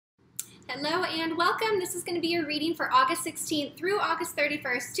Hello and welcome. This is going to be your reading for August 16th through August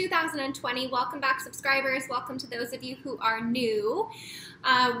 31st, 2020. Welcome back, subscribers. Welcome to those of you who are new.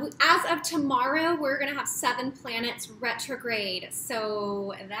 As of tomorrow, we're going to have 7 planets retrograde,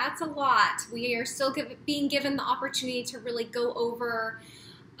 so that's a lot. We are still being given the opportunity to really go over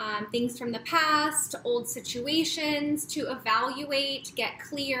things from the past, old situations, to evaluate, get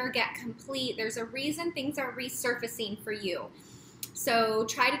clear, get complete. There's a reason things are resurfacing for you. So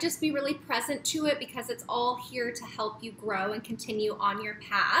try to just be really present to it because it's all here to help you grow and continue on your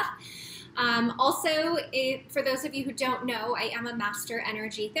path. Also, for those of you who don't know, I am a master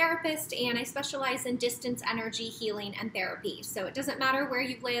energy therapist and I specialize in distance energy healing and therapy. So it doesn't matter where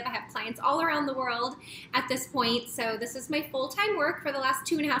you live. I have clients all around the world at this point. So this is my full-time work for the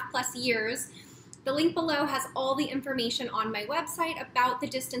last 2.5+ years. The link below has all the information on my website about the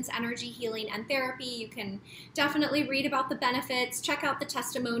distance energy healing and therapy. You can definitely read about the benefits, check out the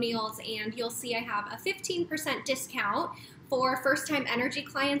testimonials, and you'll see I have a 15% discount for first-time energy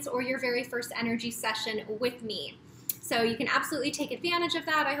clients or your very first energy session with me. So you can absolutely take advantage of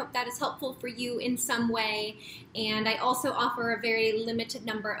that. I hope that is helpful for you in some way. And I also offer a very limited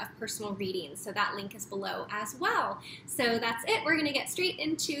number of personal readings, so that link is below as well. So that's it. We're going to get straight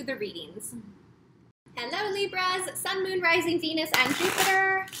into the readings. Hello Libras, Sun, Moon, Rising, Venus, and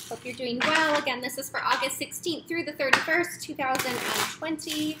Jupiter. Hope you're doing well. Again, this is for August 16th through the 31st,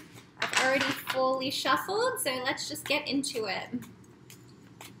 2020. I've already fully shuffled, so let's just get into it.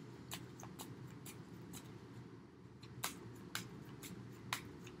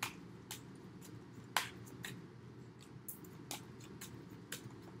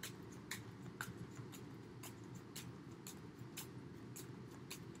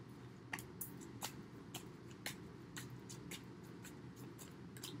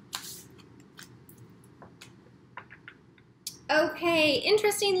 Okay,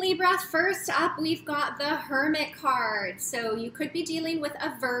 interesting Libra. First up, we've got the Hermit card. So you could be dealing with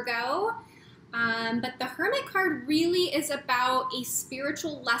a Virgo, but the Hermit card really is about a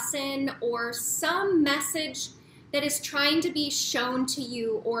spiritual lesson or some message that is trying to be shown to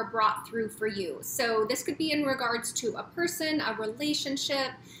you or brought through for you. So this could be in regards to a person, a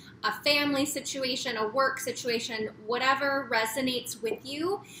relationship, a family situation, a work situation, whatever resonates with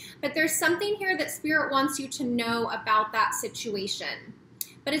you. But there's something here that Spirit wants you to know about that situation.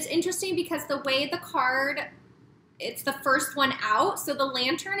 But it's interesting because the way the card, it's the first one out, so the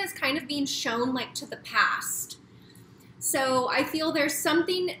lantern is kind of being shown like to the past. So I feel there's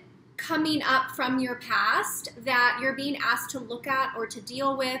something coming up from your past that you're being asked to look at or to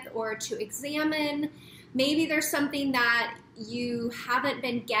deal with or to examine. Maybe there's something that you haven't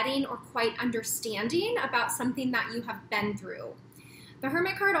been getting or quite understanding about something that you have been through. The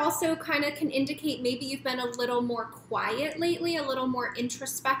Hermit card also kind of can indicate maybe you've been a little more quiet lately, a little more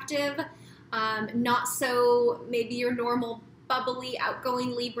introspective, not so maybe your normal bubbly,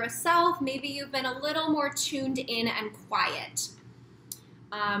 outgoing Libra self. Maybe you've been a little more tuned in and quiet,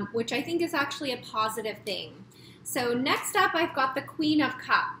 which I think is actually a positive thing. So next up, I've got the Queen of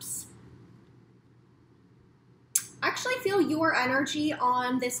Cups. Actually feel your energy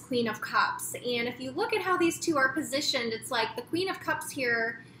on this Queen of Cups. And if you look at how these two are positioned, it's like the Queen of Cups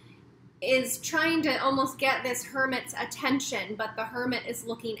here is trying to almost get this Hermit's attention, but the Hermit is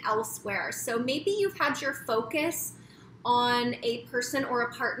looking elsewhere. So maybe you've had your focus on a person or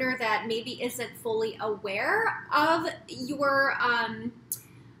a partner that maybe isn't fully aware of your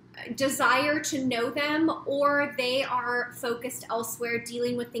desire to know them, or they are focused elsewhere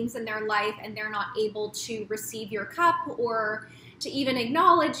dealing with things in their life and they're not able to receive your cup or to even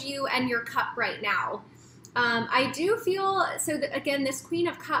acknowledge you and your cup right now. I do feel, so that, again, this Queen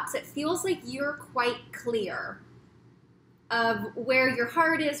of Cups, it feels like you're quite clear of where your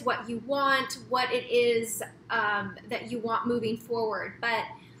heart is, what you want, what it is that you want moving forward. But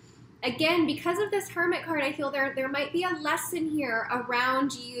again, because of this Hermit card, I feel there might be a lesson here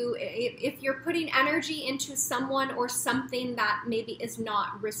around you if you're putting energy into someone or something that maybe is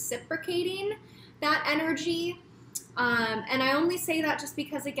not reciprocating that energy. And I only say that just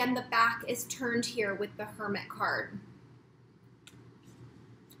because, again, the back is turned here with the Hermit card.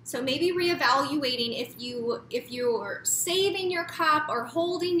 So maybe reevaluating if you're saving your cup or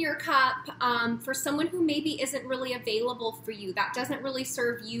holding your cup for someone who maybe isn't really available for you, that doesn't really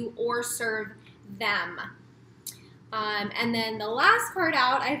serve you or serve them. And then the last card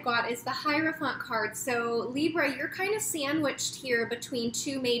out I've got is the Hierophant card. So Libra, you're kind of sandwiched here between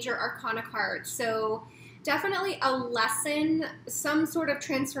two major arcana cards. So definitely a lesson, some sort of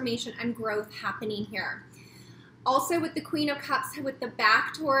transformation and growth happening here. Also with the Queen of Cups, with the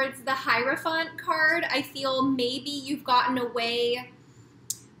back towards the Hierophant card, I feel maybe you've gotten away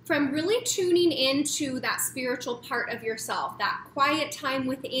from really tuning into that spiritual part of yourself, that quiet time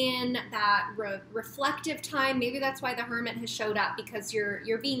within, that reflective time. Maybe that's why the Hermit has showed up, because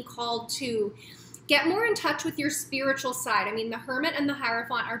you're being called to get more in touch with your spiritual side. I mean, the Hermit and the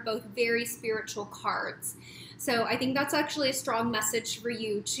Hierophant are both very spiritual cards. So I think that's actually a strong message for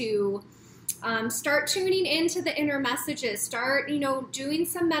you to start tuning into the inner messages. Start, doing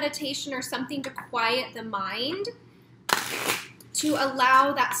some meditation or something to quiet the mind, to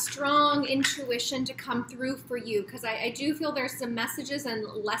allow that strong intuition to come through for you, because I do feel there's some messages and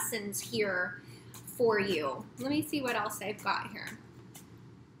lessons here for you. Let me see what else I've got here.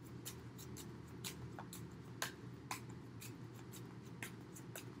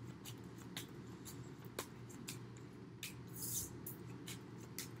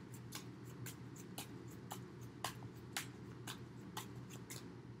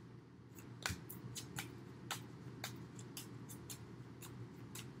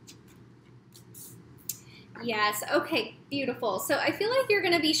 Yes, okay, beautiful. So I feel like you're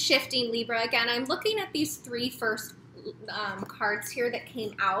going to be shifting, Libra. Again, I'm looking at these three first cards here that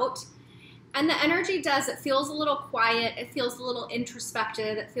came out. And the energy it feels a little quiet. It feels a little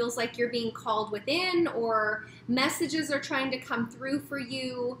introspective. It feels like you're being called within, or messages are trying to come through for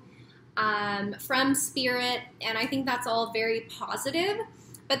you from Spirit. And I think that's all very positive.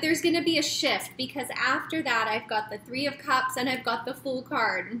 But there's going to be a shift, because after that, I've got the Three of Cups and I've got the Fool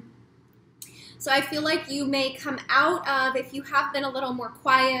card. So I feel like you may come out of, if you have been a little more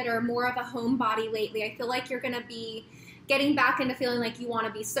quiet or more of a homebody lately, I feel like you're going to be getting back into feeling like you want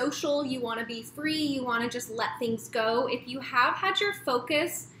to be social, you want to be free, you want to just let things go. If you have had your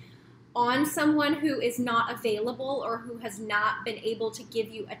focus on someone who is not available or who has not been able to give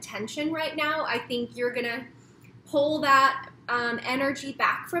you attention right now, I think you're going to pull that energy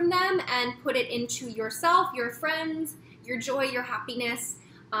back from them and put it into yourself, your friends, your joy, your happiness,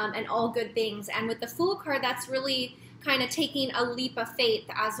 and all good things. And with the Fool card, that's really kind of taking a leap of faith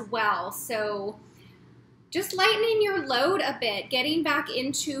as well. So just lightening your load a bit, getting back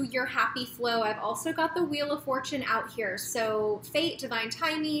into your happy flow. I've also got the Wheel of Fortune out here. So fate, divine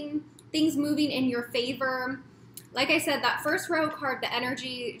timing, things moving in your favor. Like I said, that first row card, the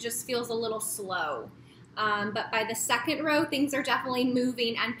energy just feels a little slow. But by the second row, things are definitely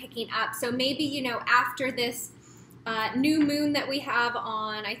moving and picking up. So maybe, after this new moon that we have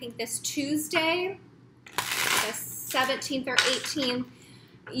on, I think this Tuesday, the 17th or 18th,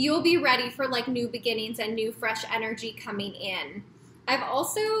 you'll be ready for like new beginnings and new fresh energy coming in. I've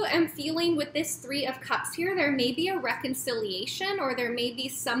also am feeling with this Three of Cups here, there may be a reconciliation, or there may be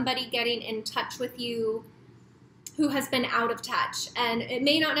somebody getting in touch with you who has been out of touch. And it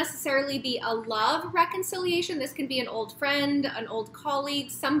may not necessarily be a love reconciliation. This can be an old friend, an old colleague,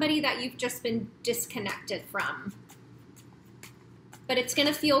 somebody that you've just been disconnected from. But it's going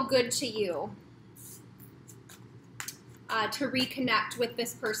to feel good to you to reconnect with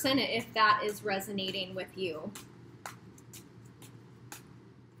this person if that is resonating with you.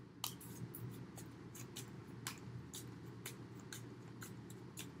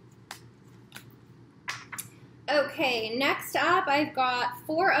 Okay, next up I've got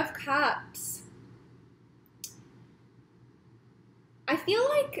Four of Cups. I feel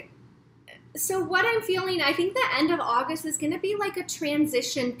like, so what I'm feeling, I think the end of August is going to be like a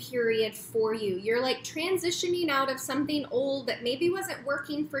transition period for you. You're like transitioning out of something old that maybe wasn't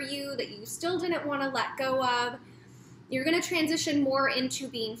working for you, that you still didn't want to let go of. You're going to transition more into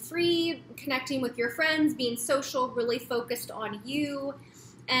being free, connecting with your friends, being social, really focused on you.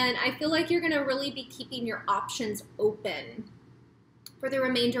 And I feel like you're going to really be keeping your options open for the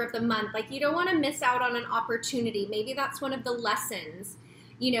remainder of the month. Like, you don't want to miss out on an opportunity. Maybe that's one of the lessons.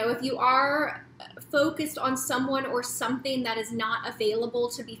 If you are focused on someone or something that is not available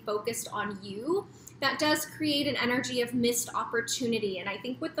to be focused on you, that does create an energy of missed opportunity. And I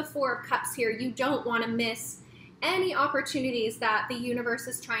think with the Four of Cups here, you don't want to miss any opportunities that the universe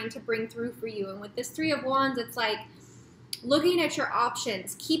is trying to bring through for you. And with this Three of Wands, it's like looking at your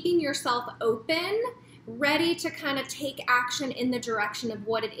options, keeping yourself open, ready to kind of take action in the direction of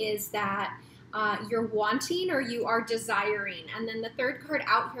what it is that you're wanting or you are desiring. And then the third card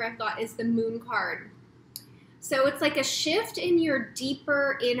out here I've got is the Moon card. So it's like a shift in your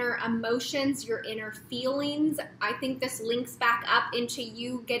deeper inner emotions, your inner feelings. I think this links back up into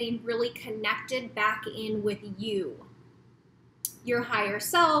you getting really connected back in with you, your higher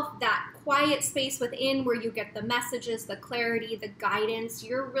self, that quiet space within where you get the messages, the clarity, the guidance.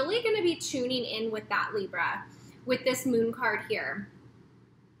 You're really going to be tuning in with that, Libra, with this Moon card here.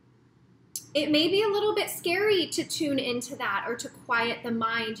 it may be a little bit scary to tune into that or to quiet the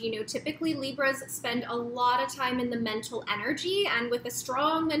mind. You know, typically Libras spend a lot of time in the mental energy, and with a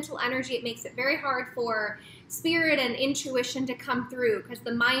strong mental energy, it makes it very hard for spirit and intuition to come through, because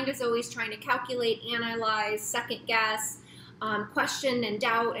the mind is always trying to calculate, analyze, second guess, question and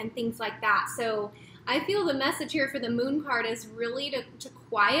doubt and things like that. So I feel the message here for the Moon card is really to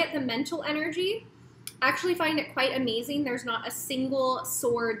quiet the mental energy. I actually find it quite amazing. There's not a single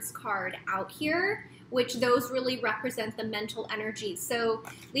swords card out here, which those really represent the mental energy. So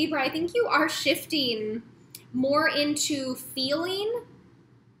Libra, I think you are shifting more into feeling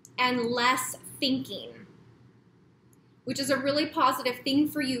and less thinking, which is a really positive thing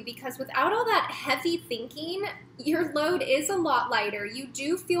for you, because without all that heavy thinking, your load is a lot lighter. You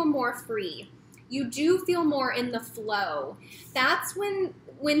do feel more free. You do feel more in the flow. That's when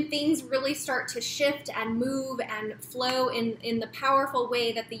things really start to shift and move and flow in the powerful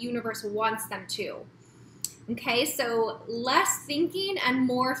way that the universe wants them to. Okay, so less thinking and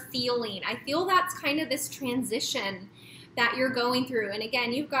more feeling. I feel that's kind of this transition that you're going through. And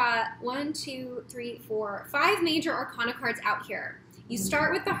again, you've got 1, 2, 3, 4, 5 major arcana cards out here. You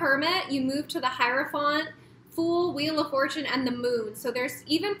start with the Hermit, you move to the Hierophant, Fool, Wheel of Fortune, and the Moon. So there's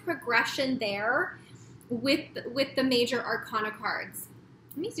even progression there with the major arcana cards.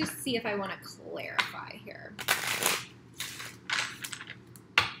 Let me just see if I want to clarify here.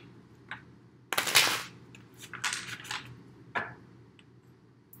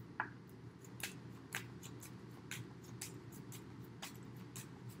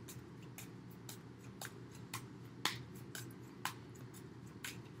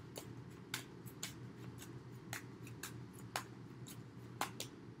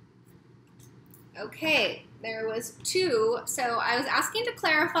 Okay, there was 2. So I was asking to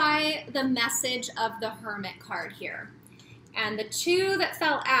clarify the message of the Hermit card here. And the 2 that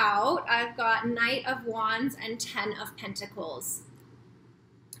fell out, I've got Knight of Wands and 10 of Pentacles.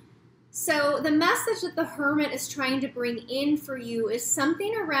 So the message that the Hermit is trying to bring in for you is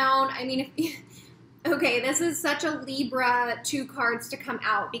something around, I mean, if, okay, this is such a Libra 2 cards to come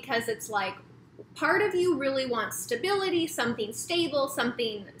out, because it's like, part of you really wants stability, something stable,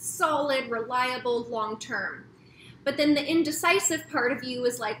 something solid, reliable, long-term. But then the indecisive part of you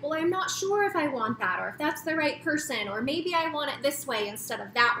is like, well, I'm not sure if I want that, or if that's the right person, or maybe I want it this way instead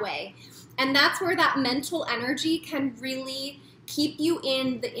of that way. And that's where that mental energy can really keep you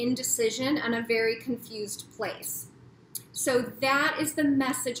in the indecision and a very confused place. So that is the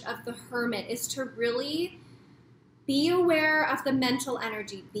message of the Hermit, is to really be aware of the mental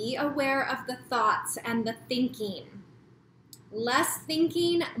energy. Be aware of the thoughts and the thinking. Less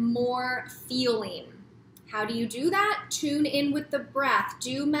thinking, more feeling. How do you do that? Tune in with the breath.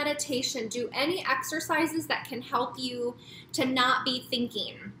 Do meditation. Do any exercises that can help you to not be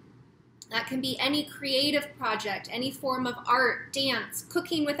thinking. That can be any creative project, any form of art, dance,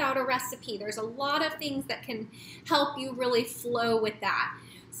 cooking without a recipe. There's a lot of things that can help you really flow with that.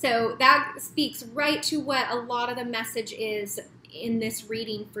 So that speaks right to what a lot of the message is in this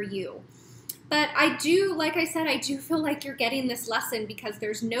reading for you. But I do, like I said, I do feel like you're getting this lesson because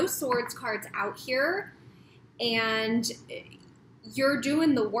there's no swords cards out here and you're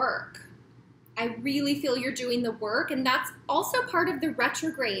doing the work. I really feel you're doing the work, and that's also part of the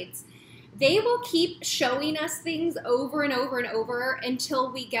retrogrades. They will keep showing us things over and over and over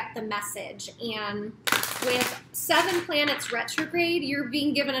until we get the message. And with 7 planets retrograde, you're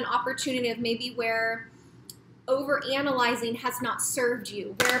being given an opportunity of maybe where overanalyzing has not served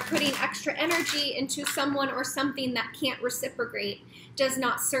you, where putting extra energy into someone or something that can't reciprocate does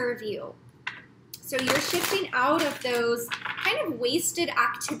not serve you. So you're shifting out of those kind of wasted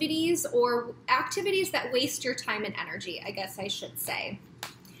activities, or activities that waste your time and energy, I guess I should say.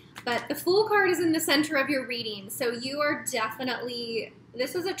 But the Fool card is in the center of your reading, so you are definitely,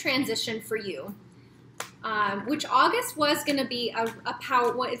 this is a transition for you. Which August was going to be a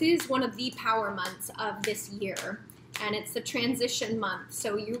power, it is one of the power months of this year, and it's the transition month,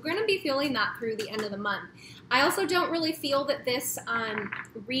 so you're going to be feeling that through the end of the month. I also don't really feel that this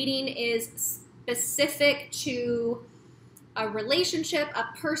reading is specific to a relationship,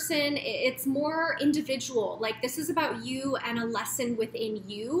 a person. It's more individual. Like, this is about you and a lesson within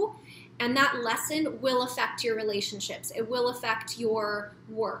you, and that lesson will affect your relationships. It will affect your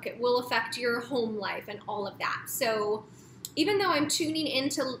work. It will affect your home life and all of that. So even though I'm tuning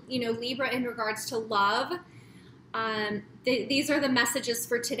into, Libra in regards to love, these are the messages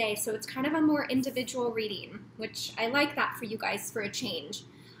for today. So it's kind of a more individual reading, which I like that for you guys for a change.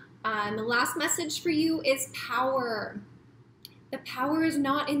 The last message for you is power. The power is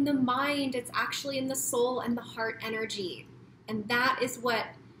not in the mind. It's actually in the soul and the heart energy. And that is what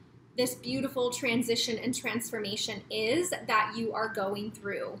this beautiful transition and transformation is that you are going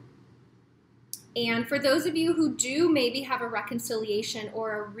through. And for those of you who do maybe have a reconciliation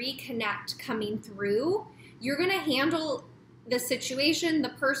or a reconnect coming through, you're going to handle the situation, the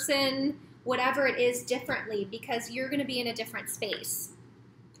person, whatever it is differently because you're going to be in a different space.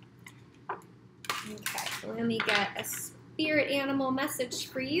 Okay, let me get a spirit animal message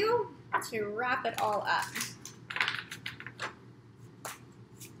for you to wrap it all up.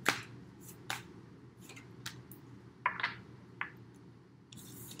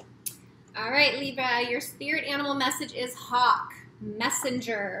 All right, Libra, your spirit animal message is hawk,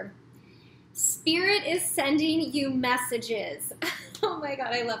 messenger. Spirit is sending you messages. Oh my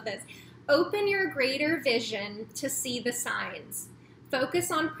God, I love this. Open your greater vision to see the signs.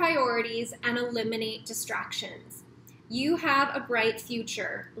 Focus on priorities and eliminate distractions. You have a bright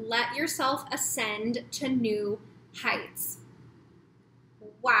future. Let yourself ascend to new heights.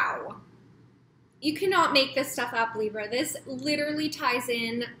 Wow. You cannot make this stuff up, Libra. This literally ties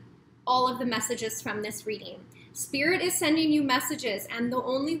in all of the messages from this reading. Spirit is sending you messages, and the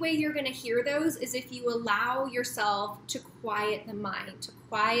only way you're going to hear those is if you allow yourself to quiet the mind, to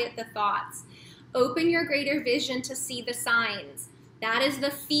quiet the thoughts. Open your greater vision to see the signs. That is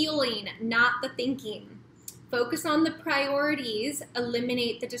the feeling, not the thinking. Focus on the priorities,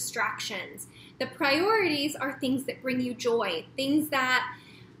 eliminate the distractions. The priorities are things that bring you joy, things that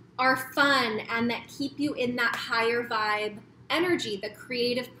are fun and that keep you in that higher vibe energy, the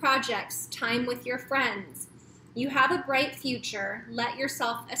creative projects, time with your friends. You have a bright future. Let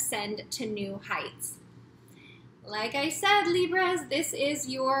yourself ascend to new heights. Like I said, Libras, this is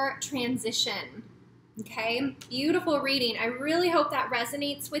your transition. Okay, beautiful reading. I really hope that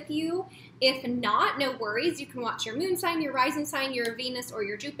resonates with you. If not, no worries. You can watch your moon sign, your rising sign, your Venus, or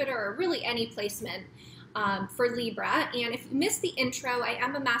your Jupiter, or really any placement for Libra. And if you missed the intro, I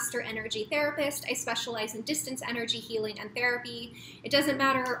am a master energy therapist. I specialize in distance energy healing and therapy. It doesn't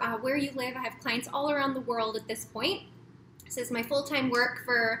matter where you live. I have clients all around the world at this point. This is my full-time work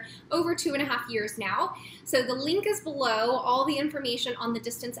for over 2.5 years now. So the link is below. All the information on the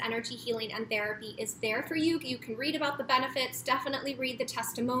distance energy healing and therapy is there for you. You can read about the benefits, definitely read the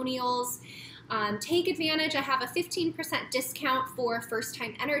testimonials. Take advantage. I have a 15% discount for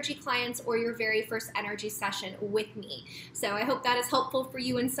first-time energy clients or your very first energy session with me. So I hope that is helpful for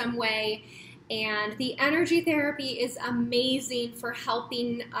you in some way. And the energy therapy is amazing for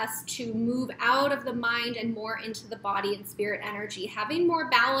helping us to move out of the mind and more into the body and spirit energy. Having more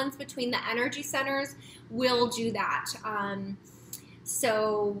balance between the energy centers will do that.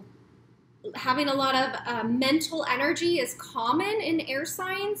 So having a lot of mental energy is common in air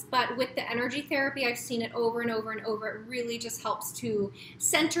signs, but with the energy therapy, I've seen it over and over and over. It really just helps to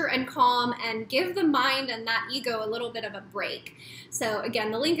center and calm and give the mind and that ego a little bit of a break. So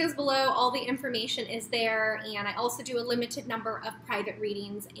again, the link is below. All the information is there, and I also do a limited number of private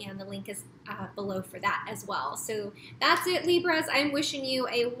readings, and the link is below for that as well. So that's it, Libras. I'm wishing you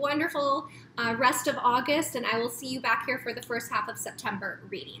a wonderful rest of August, and I will see you back here for the first half of September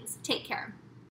readings. Take care.